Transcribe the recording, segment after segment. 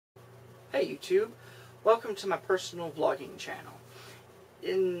Hey YouTube, welcome to my personal vlogging channel.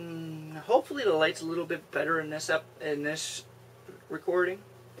 Hopefully the light's a little bit better in this recording,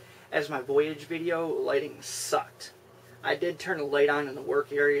 as my voyage video lighting sucked. I did turn the light on in the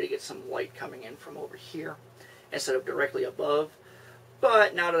work area to get some light coming in from over here instead of directly above.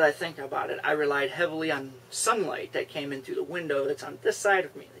 But now that I think about it, I relied heavily on sunlight that came in through the window that's on this side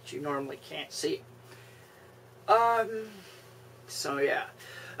of me that you normally can't see. So yeah.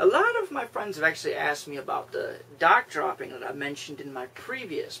 A lot of my friends have actually asked me about the dock dropping that I mentioned in my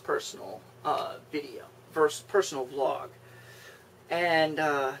previous personal personal vlog. And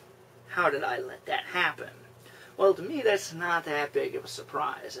how did I let that happen? Well, to me that's not that big of a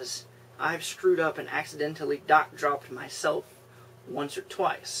surprise, as I've screwed up and accidentally dock dropped myself once or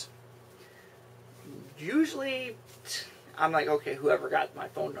twice. Usually I'm like, okay, whoever got my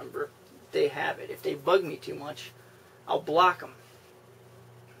phone number, they have it. If they bug me too much, I'll block them.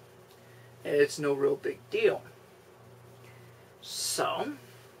 It's no real big deal. So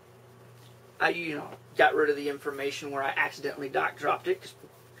I got rid of the information where I accidentally dock dropped it, because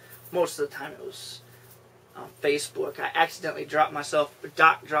most of the time it was on Facebook. I accidentally dock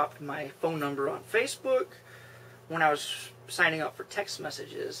dropped my phone number on Facebook when I was signing up for text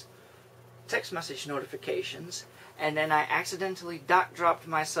message notifications, and then I accidentally dock dropped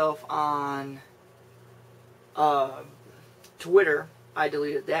myself on Twitter. I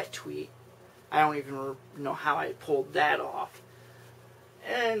deleted that tweet. I don't even know how I pulled that off.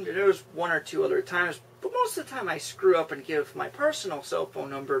 And there was one or two other times, but most of the time I screw up and give my personal cell phone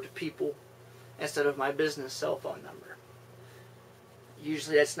number to people instead of my business cell phone number.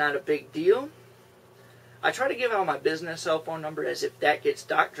 Usually that's not a big deal. I try to give out my business cell phone number as if that gets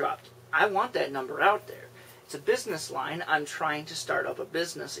dock dropped. I want that number out there. It's a business line. I'm trying to start up a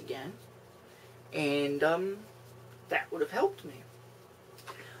business again. And that would have helped me.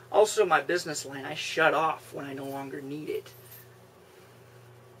 Also, my business line I shut off when I no longer need it.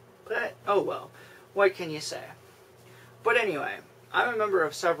 But, oh well, what can you say? But anyway, I'm a member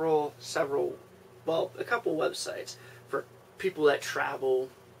of a couple websites for people that travel,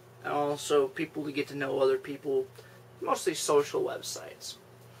 and also people to get to know other people, mostly social websites.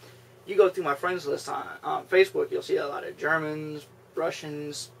 You go through my friends list on Facebook, you'll see a lot of Germans,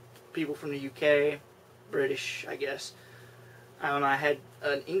 Russians, people from the UK, British, I guess. I don't know, I had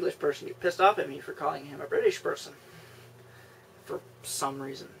an English person get pissed off at me for calling him a British person. For some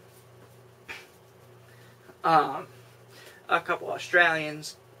reason. A couple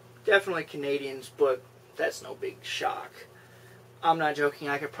Australians, definitely Canadians, but that's no big shock. I'm not joking,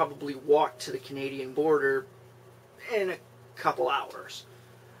 I could probably walk to the Canadian border in a couple hours.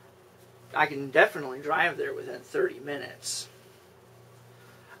 I can definitely drive there within 30 minutes.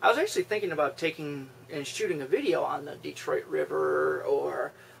 I was actually thinking about taking and shooting a video on the Detroit River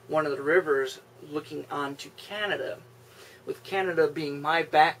or one of the rivers looking onto Canada, with Canada being my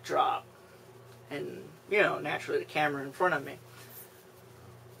backdrop and, naturally the camera in front of me.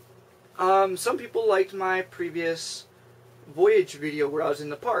 Some people liked my previous voyage video where I was in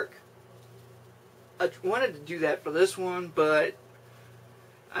the park. I wanted to do that for this one, but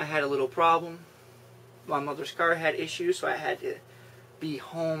I had a little problem. My mother's car had issues, so I had to be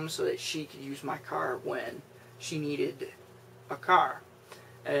home so that she could use my car when she needed a car.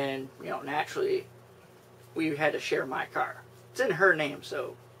 And, naturally, we had to share my car. It's in her name,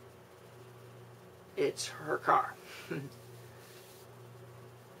 so it's her car.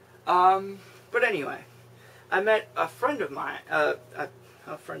 But anyway, I met a friend of mine, I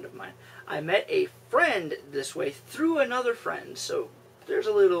met a friend this way through another friend, so there's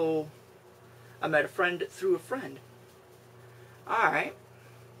a little, I met a friend through a friend. Alright.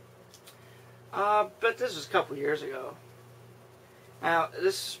 But this was a couple years ago. Now,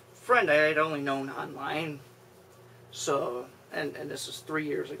 this friend I had only known online, so, and this was 3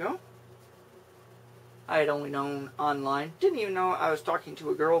 years ago. I had only known online. Didn't even know I was talking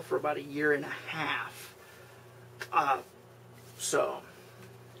to a girl for about a year and a half.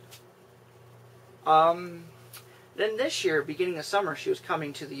 Then this year, beginning of summer, she was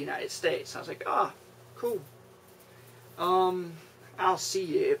coming to the United States. I was like, oh, cool. I'll see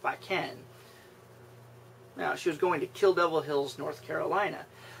you if I can. Now, she was going to Kill Devil Hills, North Carolina.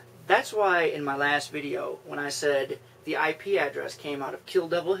 That's why in my last video, when I said the IP address came out of Kill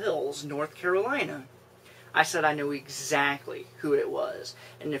Devil Hills, North Carolina, I said I knew exactly who it was.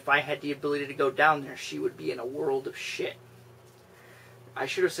 And if I had the ability to go down there, she would be in a world of shit. I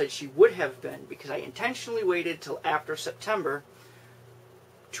should have said she would have been, because I intentionally waited till after September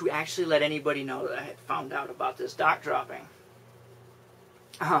to actually let anybody know that I had found out about this dock dropping.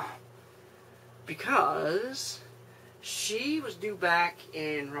 Because She was due back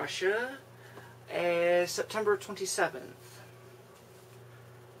in Russia September 27th.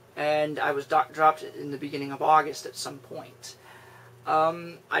 And I was dropped in the beginning of August at some point.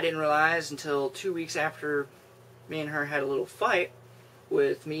 I didn't realize until 2 weeks after me and her had a little fight,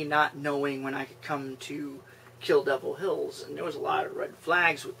 with me not knowing when I could come to Kill Devil Hills. And there was a lot of red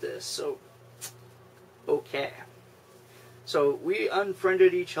flags with this, so okay. So we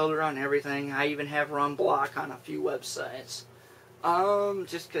unfriended each other on everything. I even have her on block on a few websites.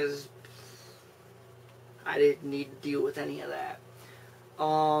 Just because I didn't need to deal with any of that.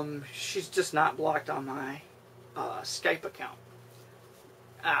 She's just not blocked on my Skype account.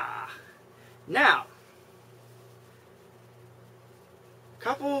 Now, a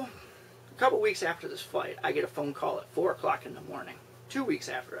couple weeks after this fight, I get a phone call at 4 o'clock in the morning. 2 weeks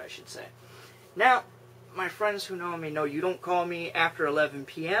after, I should say. Now, my friends who know me know you don't call me after 11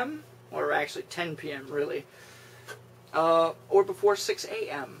 p.m., or actually 10 p.m. really, or before 6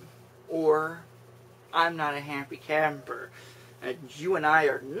 a.m., or I'm not a happy camper, and you and I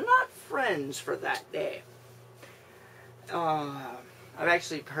are not friends for that day. I've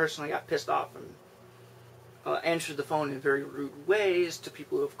actually personally got pissed off and answered the phone in very rude ways to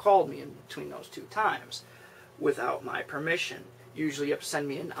people who have called me in between those two times without my permission. Usually you have to send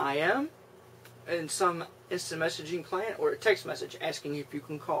me an IM and some instant messaging client or a text message asking if you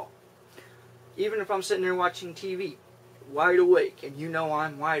can call. Even if I'm sitting there watching TV, wide awake, and you know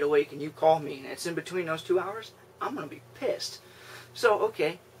I'm wide awake and you call me and it's in between those 2 hours, I'm going to be pissed. So,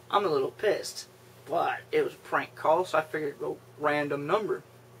 okay, I'm a little pissed. But it was a prank call, so I figured go random number.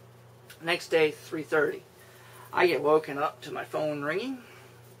 Next day, 3:30. I get woken up to my phone ringing.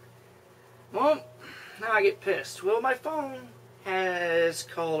 Well, now I get pissed. Well, my phone has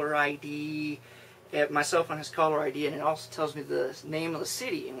caller ID. My cell phone has caller ID, and it also tells me the name of the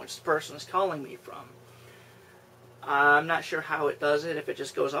city in which the person is calling me from. I'm not sure how it does it, if it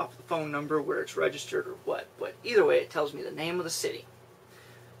just goes off the phone number where it's registered or what. But either way, it tells me the name of the city.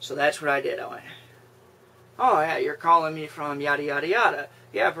 So that's what I did. I went, oh yeah, you're calling me from yada yada yada.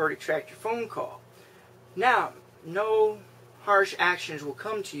 Yeah, I've already tracked your phone call. Now, no harsh actions will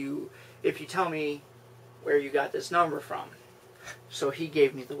come to you if you tell me where you got this number from. So he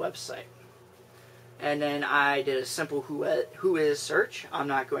gave me the website. And then I did a simple who is search. I'm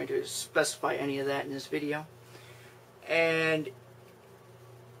not going to specify any of that in this video. And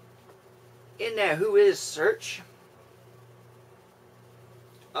in that who is search,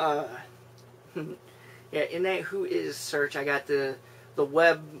 yeah, in that who is search, I got the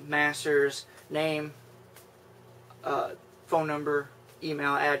webmaster's name, phone number,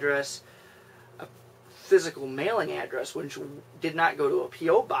 email address, a physical mailing address, which did not go to a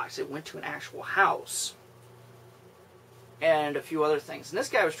P.O. box. It went to an actual house. And a few other things. And this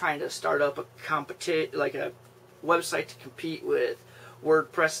guy was trying to start up a website to compete with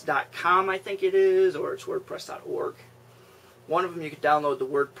WordPress.com, I think it is, or it's WordPress.org. One of them you could download the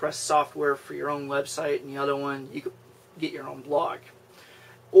WordPress software for your own website, and the other one you could get your own blog.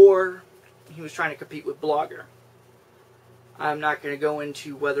 Or he was trying to compete with Blogger. I'm not going to go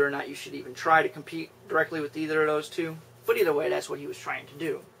into whether or not you should even try to compete directly with either of those two, but either way, that's what he was trying to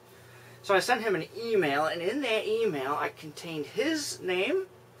do. So I sent him an email, and in that email I contained his name,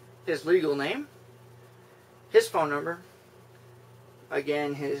 his legal name, his phone number,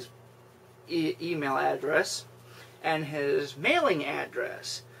 again his email address, and his mailing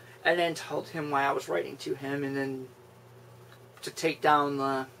address, and then told him why I was writing to him, and then to take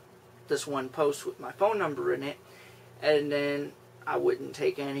down this one post with my phone number in it, and then I wouldn't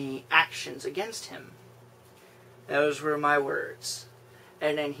take any actions against him. Those were my words.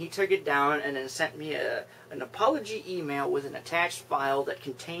 And then he took it down and then sent me an apology email with an attached file that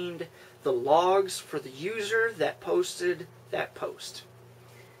contained the logs for the user that posted that post.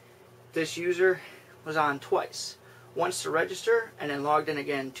 This user was on twice. Once to register, and then logged in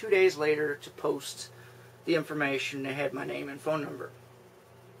again 2 days later to post the information that had my name and phone number.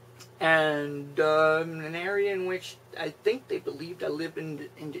 And an area in which I think they believed I lived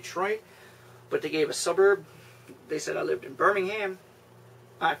in Detroit, but they gave a suburb. They said I lived in Birmingham.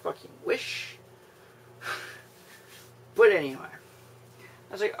 I fucking wish. But anyway,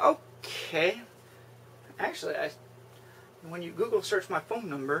 I was like, okay. Actually, when you Google search my phone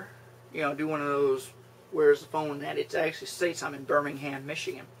number, you know, do one of those, where's the phone at, it actually states I'm in Birmingham,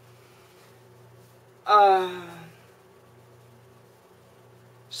 Michigan.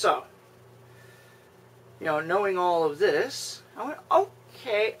 So, you know, knowing all of this, I went,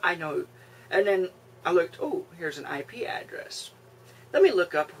 okay, I know. And then I looked, oh, here's an IP address. Let me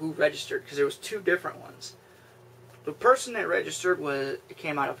look up who registered, because there was two different ones. The person that registered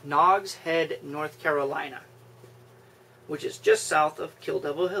came out of Noggs Head, North Carolina. which is just south of Kill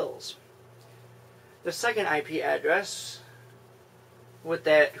Devil Hills. The second IP address with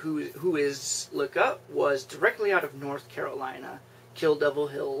that who is lookup was directly out of North Carolina, Kill Devil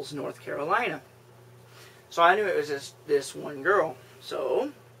Hills, North Carolina. So I knew it was this one girl.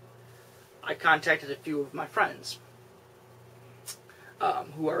 So I contacted a few of my friends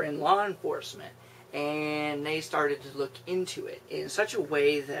who are in law enforcement, and they started to look into it in such a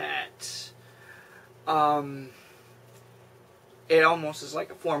way that it almost is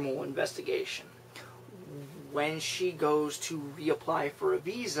like a formal investigation. When she goes to reapply for a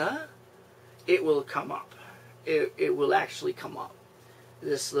visa, it will come up. It will actually come up,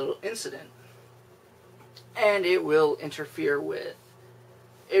 this little incident. And it will interfere with,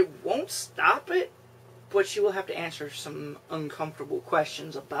 it won't stop it, but she will have to answer some uncomfortable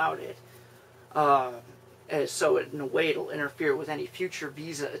questions about it. So in a way it'll interfere with any future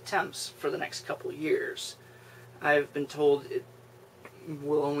visa attempts for the next couple of years. I've been told it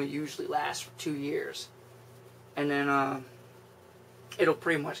will only usually last for 2 years. And then it'll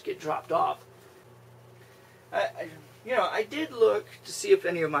pretty much get dropped off. I did look to see if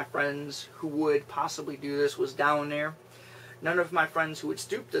any of my friends who would possibly do this was down there. None of my friends who would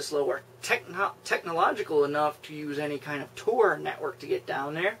stoop this low are technological enough to use any kind of Tor network to get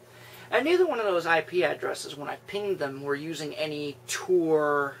down there. And neither one of those IP addresses, when I pinged them, were using any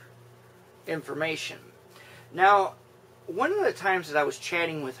Tor information. Now, one of the times that I was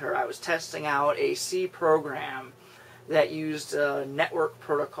chatting with her, I was testing out a C program that used a network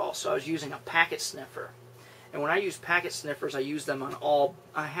protocol. So I was using a packet sniffer. And when I use packet sniffers, I use them on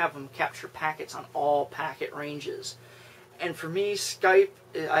I have them capture packets on all packet ranges. And for me, Skype,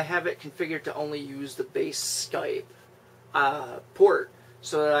 I have it configured to only use the base Skype port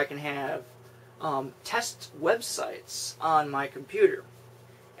so that I can have test websites on my computer,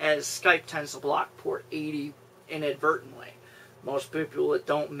 as Skype tends to block port 80 inadvertently. Most people, it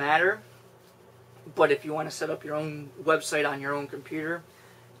don't matter, but if you want to set up your own website on your own computer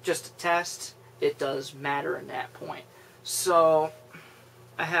just to test, it does matter in that point. So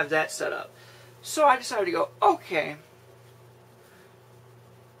I have that set up. So I decided to go, okay,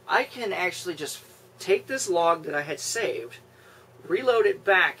 I can actually just take this log that I had saved, reload it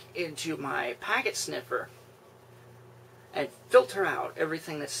back into my packet sniffer, and filter out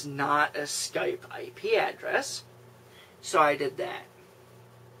everything that's not a Skype IP address. So I did that.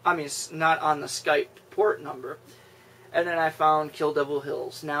 I mean, it's not on the Skype port number. And then I found Kill Devil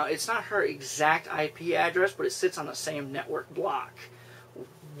Hills. Now, it's not her exact IP address, but it sits on the same network block,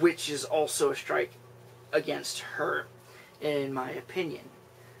 which is also a strike against her, in my opinion.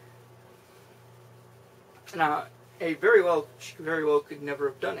 Now, she very well could never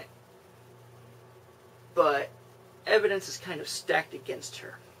have done it. But evidence is kind of stacked against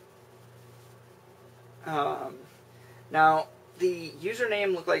her. Now, the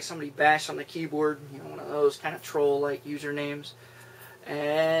username looked like somebody bashed on the keyboard, one of those kind of troll-like usernames.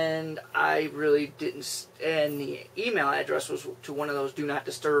 And I really didn't, and the email address was to one of those do not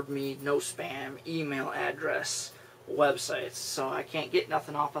disturb me, no spam email address websites, so I can't get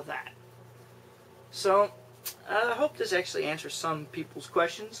nothing off of that. So, I hope this actually answers some people's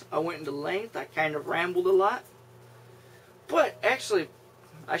questions. I went into length, I kind of rambled a lot. But actually,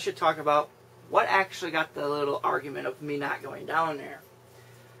 I should talk about what actually got the little argument of me not going down there.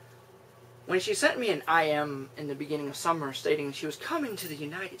 When she sent me an IM in the beginning of summer stating she was coming to the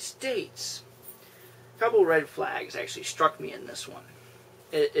United States, a couple red flags actually struck me in this one,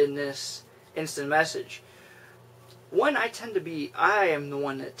 in this instant message. One, I am the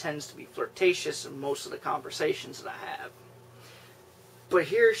one that tends to be flirtatious in most of the conversations that I have. But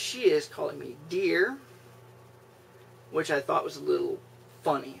here she is calling me dear, which I thought was a little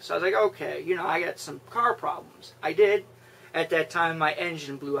funny. So I was like, okay, I got some car problems. I did. At that time, my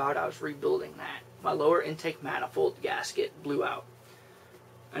engine blew out. I was rebuilding that. My lower intake manifold gasket blew out.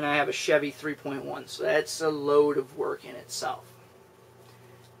 And I have a Chevy 3.1, so that's a load of work in itself.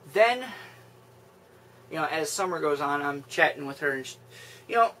 Then, as summer goes on, I'm chatting with her, and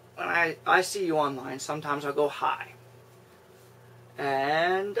when I see you online, sometimes I'll go hi.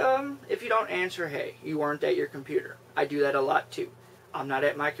 And if you don't answer, hey, you weren't at your computer. I do that a lot too. I'm not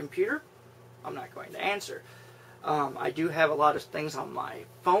at my computer, I'm not going to answer. I do have a lot of things on my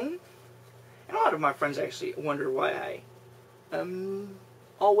phone, and a lot of my friends actually wonder why I am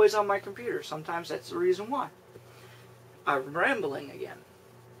always on my computer. Sometimes that's the reason why. I'm rambling again.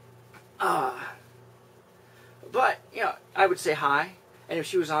 But, I would say hi, and if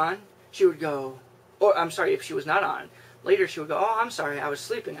she was on, she would go, or I'm sorry, if she was not on, later she would go, oh, I'm sorry, I was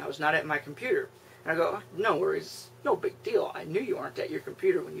sleeping, I was not at my computer. And I go, oh, no worries, no big deal. I knew you weren't at your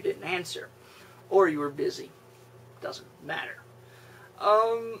computer when you didn't answer, or you were busy. doesn't matter.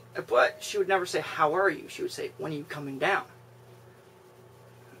 But she would never say, how are you? She would say, when are you coming down?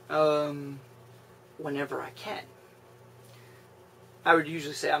 Whenever I can. I would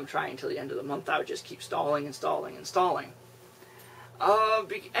usually say I'm trying until the end of the month. I would just keep stalling and stalling and stalling.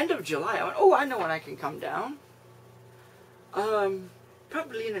 End of July, I went, oh, I know when I can come down.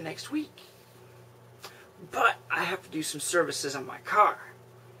 Probably in the next week. But I have to do some services on my car.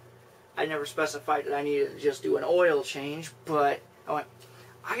 I never specified that I needed to just do an oil change, but I went,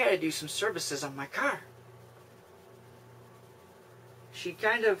 I gotta do some services on my car. She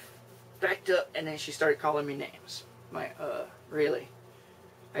kind of backed up, and then she started calling me names. Really?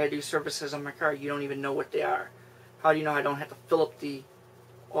 I gotta do services on my car. You don't even know what they are. How do you know I don't have to fill up the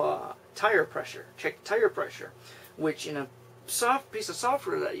tire pressure? Check tire pressure, which in a piece of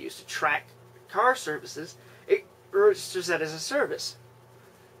software that I use to track car services, it registers that as a service.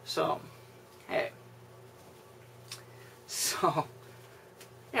 So, hey. So,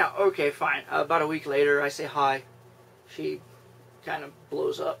 yeah, okay, fine. About a week later, I say hi. She kind of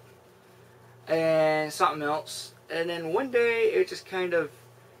blows up. And something else. And then one day, it just kind of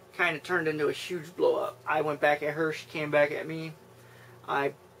turned into a huge blow up. I went back at her. She came back at me.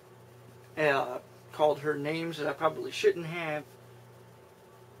 I called her names that I probably shouldn't have.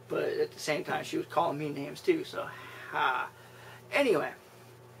 But at the same time, she was calling me names too. So, anyway,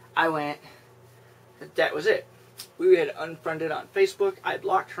 I went. That was it. We had unfriended on Facebook. I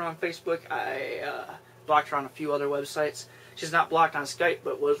blocked her on Facebook. I blocked her on a few other websites. She's not blocked on Skype,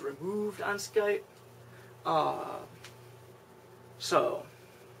 but was removed on Skype.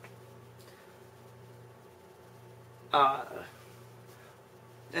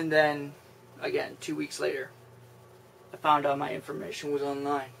 And then, again, 2 weeks later, I found out my information was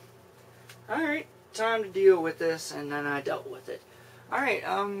online. Alright, time to deal with this, and then I dealt with it. Alright,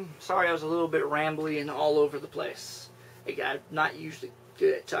 sorry I was a little bit rambly and all over the place. I'm not usually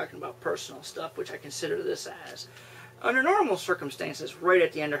good at talking about personal stuff, which I consider this as. Under normal circumstances, right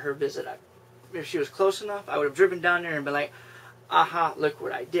at the end of her visit, if she was close enough, I would have driven down there and been like, aha, look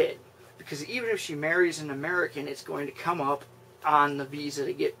what I did. Because even if she marries an American, it's going to come up on the visa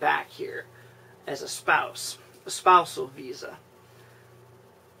to get back here as a spouse. A spousal visa.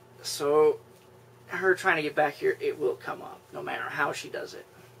 So, her trying to get back here, it will come up, no matter how she does it.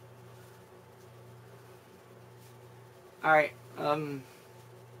 Alright,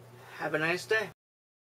 have a nice day.